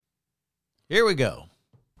Here we go.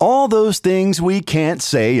 All those things we can't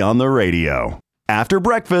say on the radio. After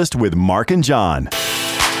Breakfast with Mark and John.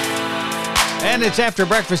 And it's After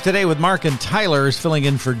Breakfast today with Mark and Tyler is filling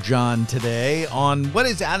in for John today on, what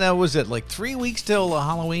is, I don't know, was it like 3 weeks till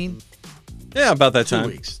Halloween? Yeah, about that 2 time.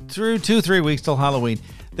 weeks. Through 3 weeks till Halloween.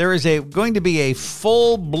 There is going to be a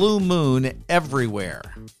full blue moon everywhere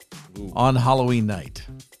on Halloween night.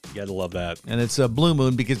 You gotta love that. And it's a blue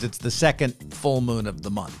moon because it's the second full moon of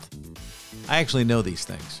the month. I actually know these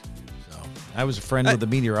things. So I was a friend with a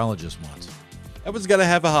meteorologist once. Everyone's gotta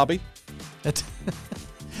have a hobby.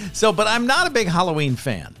 So, but I'm not a big Halloween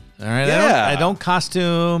fan. All right. Yeah. I don't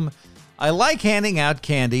costume. I like handing out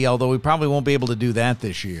candy, although we probably won't be able to do that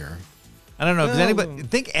this year. I don't know. Does anybody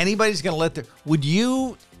think anybody's going to let would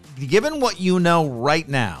you, given what you know right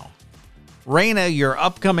now, Raina, your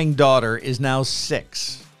upcoming daughter, is now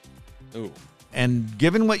 6. Ooh. And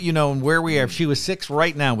given what you know and where we are, if she was 6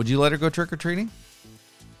 right now, would you let her go trick-or-treating?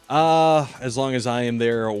 As long as I am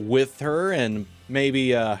there with her and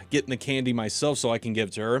maybe getting the candy myself so I can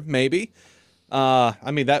give to her, maybe.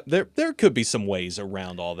 I mean, that there could be some ways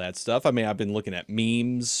around all that stuff. I mean, I've been looking at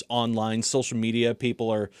memes online, social media. People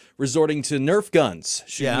are resorting to Nerf guns,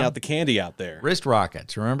 shooting out the candy out there. Wrist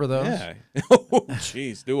rockets, remember those? Yeah. Oh,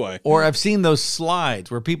 jeez, do I? Or I've seen those slides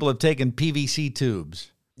where people have taken PVC tubes.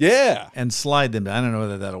 Yeah. And slide them. I don't know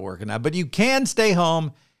whether that'll work or not. But you can stay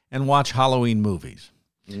home and watch Halloween movies.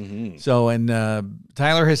 Mm-hmm. So, and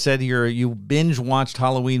Tyler has said you binge watched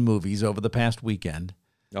Halloween movies over the past weekend.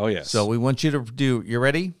 Oh, yes. So we want you to do, you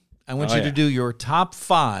ready? I want you to do your top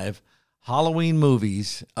 5 Halloween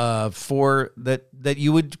movies for that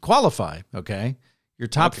you would qualify, okay? Your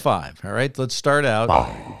top 5, all right? Let's start out.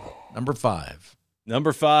 Number 5.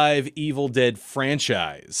 Number 5, Evil Dead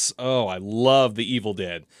franchise. Oh, I love the Evil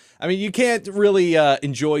Dead. I mean, you can't really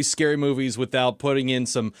enjoy scary movies without putting in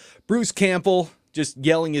some Bruce Campbell just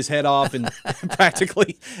yelling his head off and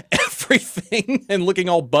practically everything and looking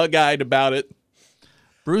all bug-eyed about it.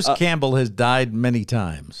 Bruce Campbell has died many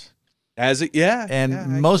times. Has it? Yeah.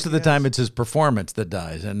 And most of the time it's his performance that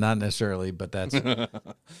dies, and not necessarily, but that's...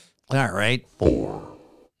 All right. 4.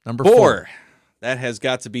 Number 4. That has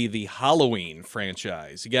got to be the Halloween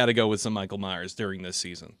franchise. You got to go with some Michael Myers during this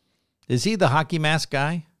season. Is he the hockey mask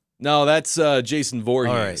guy? No, that's Jason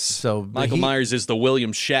Voorhees. All right, so Michael Myers is the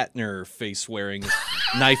William Shatner face-wearing,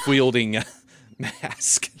 knife-wielding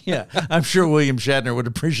mask. Yeah, I'm sure William Shatner would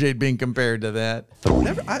appreciate being compared to that.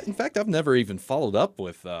 In fact, I've never even followed up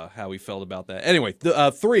with how he felt about that. Anyway,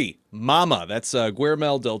 3, Mama. That's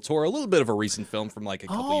Guillermo del Toro. A little bit of a recent film from like a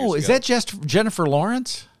couple years ago. Oh, is that just Jennifer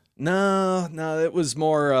Lawrence? No, it was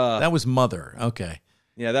more... that was Mother. Okay.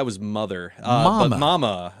 Yeah, that was Mother. Mama. But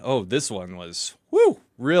Mama, this one was,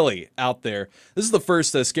 really out there. This is the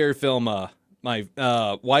first scary film my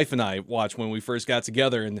wife and I watched when we first got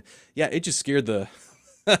together, and yeah, it just scared the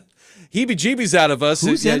heebie-jeebies out of us.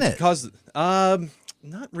 Who's in it?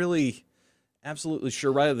 Not really absolutely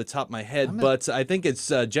sure right at the top of my head, but I think it's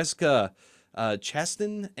Jessica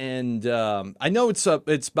Chastain, and I know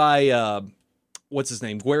it's by... what's his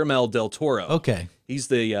name? Guillermo del Toro. Okay. He's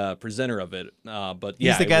the presenter of it. But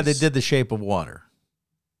yeah, he's the guy that did The Shape of Water.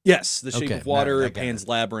 Yes, The Shape of Water, I Pan's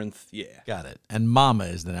Labyrinth. Yeah. Got it. And Mama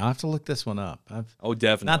is the name. I'll have to look this one up.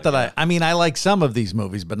 Definitely. Not that I mean, I like some of these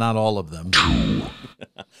movies, but not all of them.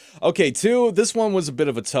 Okay, 2, this one was a bit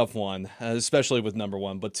of a tough one, especially with number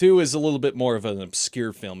 1. But 2 is a little bit more of an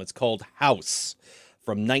obscure film. It's called House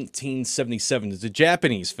from 1977. It's a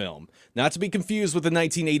Japanese film. Not to be confused with the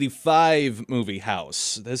 1985 movie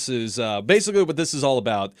House. This is basically what this is all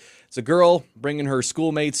about. It's a girl bringing her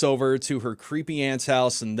schoolmates over to her creepy aunt's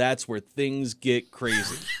house, and that's where things get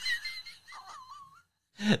crazy.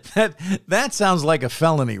 That sounds like a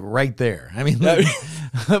felony right there. I mean,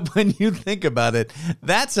 when you think about it,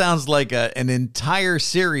 that sounds like an entire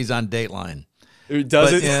series on Dateline.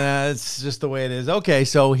 Does it? Yeah, it's just the way it is. Okay,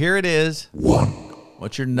 so here it is. 1.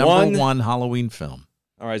 What's your number 1 Halloween film?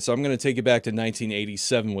 All right, so I'm going to take you back to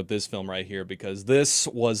 1987 with this film right here, because this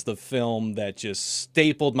was the film that just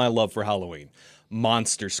stapled my love for Halloween.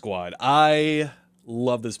 Monster Squad. I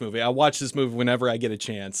love this movie. I watch this movie whenever I get a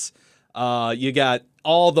chance. You got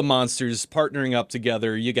all the monsters partnering up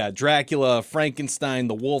together. You got Dracula, Frankenstein,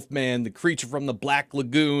 the Wolfman, the creature from the Black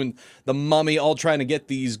Lagoon, the Mummy, all trying to get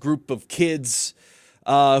these group of kids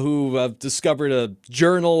who have discovered a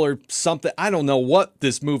journal or something. I don't know what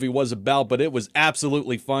this movie was about, but it was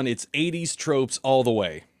absolutely fun. It's 80s tropes all the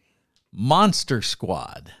way. Monster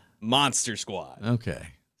Squad. Monster Squad. Okay.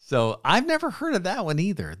 So I've never heard of that one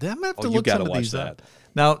either. I'm going to have to you look gotta some of watch these that. up.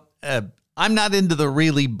 Now, I'm not into the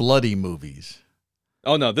really bloody movies.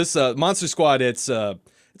 Oh, no. This Monster Squad, it's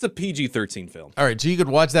It's a PG-13 film. All right, so you could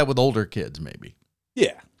watch that with older kids, maybe.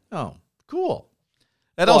 Yeah. Oh, cool.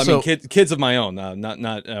 That Well, also, I mean, kids of my own,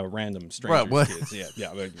 not random strangers' Right, kids.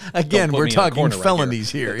 Yeah. But again, don't put we're me in a talking corner right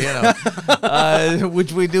felonies here,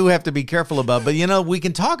 which we do have to be careful about. But, we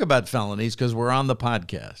can talk about felonies because we're on the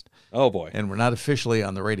podcast. Oh, boy. And we're not officially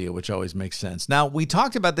on the radio, which always makes sense. Now, we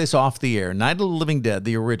talked about this off the air, Night of the Living Dead,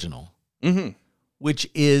 the original, which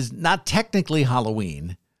is not technically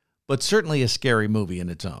Halloween, but certainly a scary movie in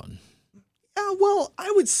its own. Well,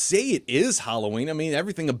 I would say it is Halloween. I mean,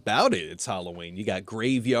 everything about it's Halloween. You got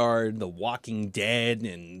Graveyard, The Walking Dead,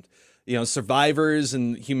 and, survivors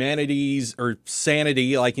and humanity's or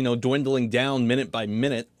sanity, dwindling down minute by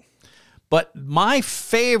minute. But my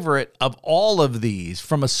favorite of all of these,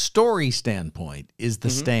 from a story standpoint, is The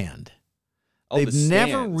Stand. They've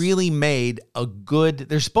never really made a good...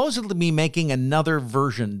 They're supposed to be making another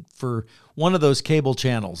version for one of those cable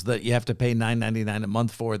channels that you have to pay $9.99 a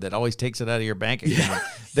month for that always takes it out of your bank account,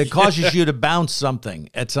 that causes you to bounce something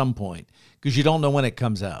at some point because you don't know when it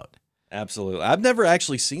comes out. Absolutely. I've never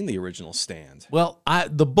actually seen the original Stand. Well,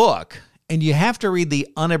 the book, and you have to read the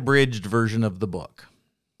unabridged version of the book.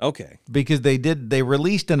 Okay. Because they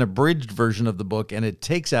released an abridged version of the book, and it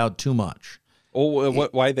takes out too much. Oh,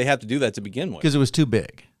 why did they have to do that to begin with? Because it was too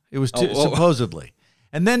big. It was supposedly.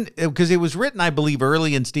 And then, because it was written, I believe,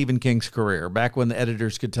 early in Stephen King's career, back when the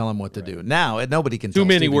editors could tell him what to do. Now, nobody can tell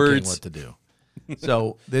Stephen King what to do.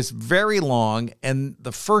 So, this very long, and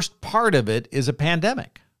the first part of it is a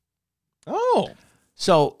pandemic. Oh.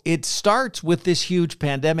 So, it starts with this huge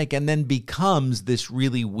pandemic and then becomes this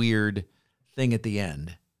really weird thing at the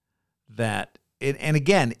end that... And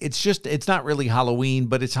again, it's not really Halloween,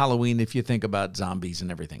 but it's Halloween if you think about zombies and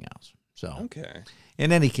everything else. So, okay.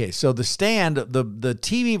 In any case, so The Stand, the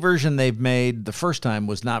TV version they've made the first time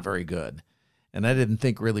was not very good. And I didn't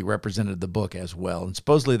think really represented the book as well. And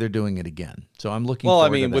supposedly they're doing it again. So I'm looking forward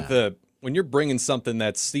to that. When you're bringing something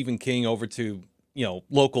that's Stephen King over to,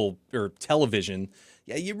 local or television,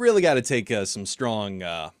 yeah, you really got to take some strong,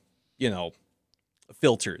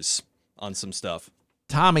 filters on some stuff.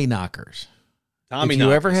 Tommyknockers. If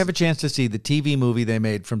you ever have a chance to see the TV movie they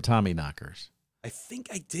made from Tommyknockers. I think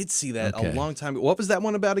I did see that a long time ago. What was that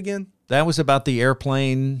one about again? That was about the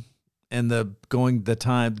airplane and the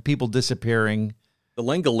people disappearing. The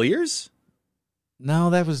Langoliers? No,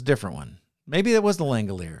 that was a different one. Maybe that was the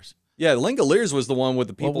Langoliers. Yeah, the Langoliers was the one with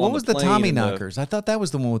the people on the plane. What was the Tommyknockers? I thought that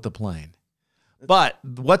was the one with the plane. But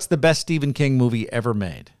what's the best Stephen King movie ever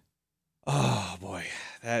made? Oh, boy.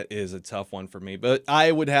 That is a tough one for me, but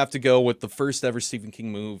I would have to go with the first ever Stephen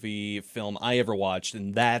King film I ever watched,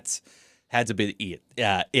 and that had to be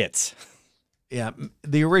It. Yeah,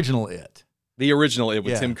 the original It. The original It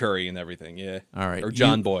with Tim Curry and everything, yeah. All right. Or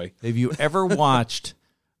John Boy. Have you ever watched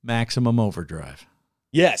Maximum Overdrive?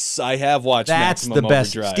 Yes, I have watched Maximum Overdrive.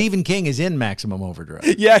 That's the best. Stephen King is in Maximum Overdrive.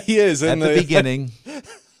 Yeah, he is. At the beginning.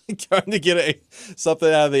 Trying to get something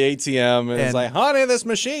out of the ATM, and it's like, honey, this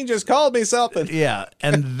machine just called me something. Yeah,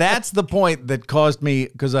 and that's the point that caused me,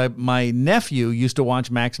 because my nephew used to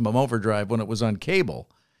watch Maximum Overdrive when it was on cable,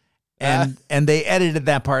 and they edited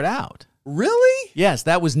that part out. Really? Yes,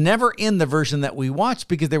 that was never in the version that we watched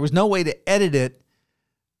because there was no way to edit it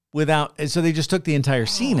without, and so they just took the entire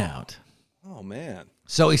scene out. Oh, man.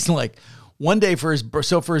 So he's like... One day for his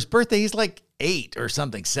birthday, he's like 8 or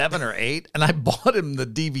something, 7 or 8, and I bought him the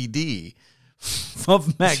DVD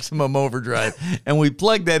of Maximum Overdrive, and we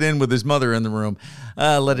plugged that in with his mother in the room.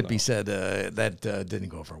 Let it be said that didn't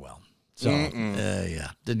go over well. So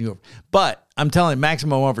didn't go over. But I'm telling you,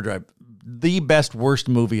 Maximum Overdrive, the best worst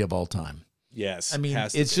movie of all time. Yes, I mean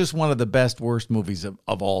it's just one of the best worst movies of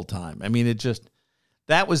all time. I mean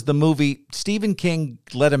that was the movie. Stephen King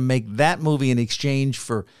let him make that movie in exchange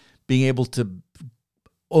for being able to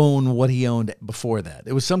own what he owned before that.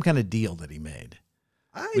 It was some kind of deal that he made.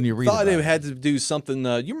 I thought it had to do something.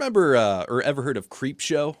 You remember or ever heard of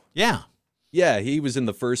Creepshow? Yeah. Yeah, he was in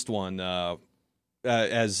the first one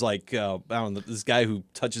as like, I don't know, this guy who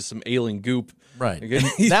touches some alien goop. Right.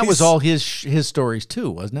 That was all his stories too,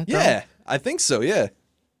 wasn't it? Yeah, I think so, yeah.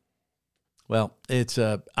 Well, it's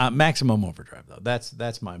Maximum Overdrive, though.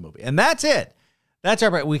 That's my movie. And that's it. That's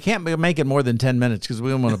our. We can't make it more than 10 minutes because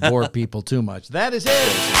we don't want to bore people too much. That is it.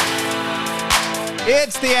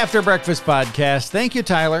 It's the After Breakfast Podcast. Thank you,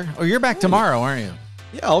 Tyler. Oh, you're back tomorrow, aren't you?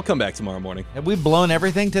 Yeah, I'll come back tomorrow morning. Have we blown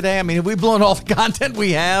everything today? I mean, have we blown all the content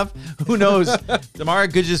we have? Who knows? Tomorrow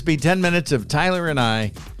could just be 10 minutes of Tyler and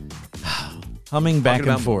I humming back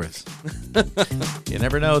and forth. You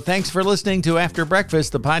never know. Thanks for listening to After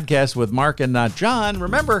Breakfast, the podcast with Mark and not John.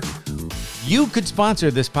 Remember, You could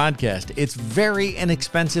sponsor this podcast. It's very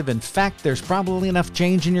inexpensive. In fact, there's probably enough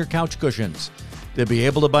change in your couch cushions to be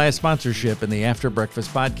able to buy a sponsorship in the After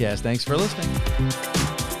Breakfast podcast. Thanks for listening.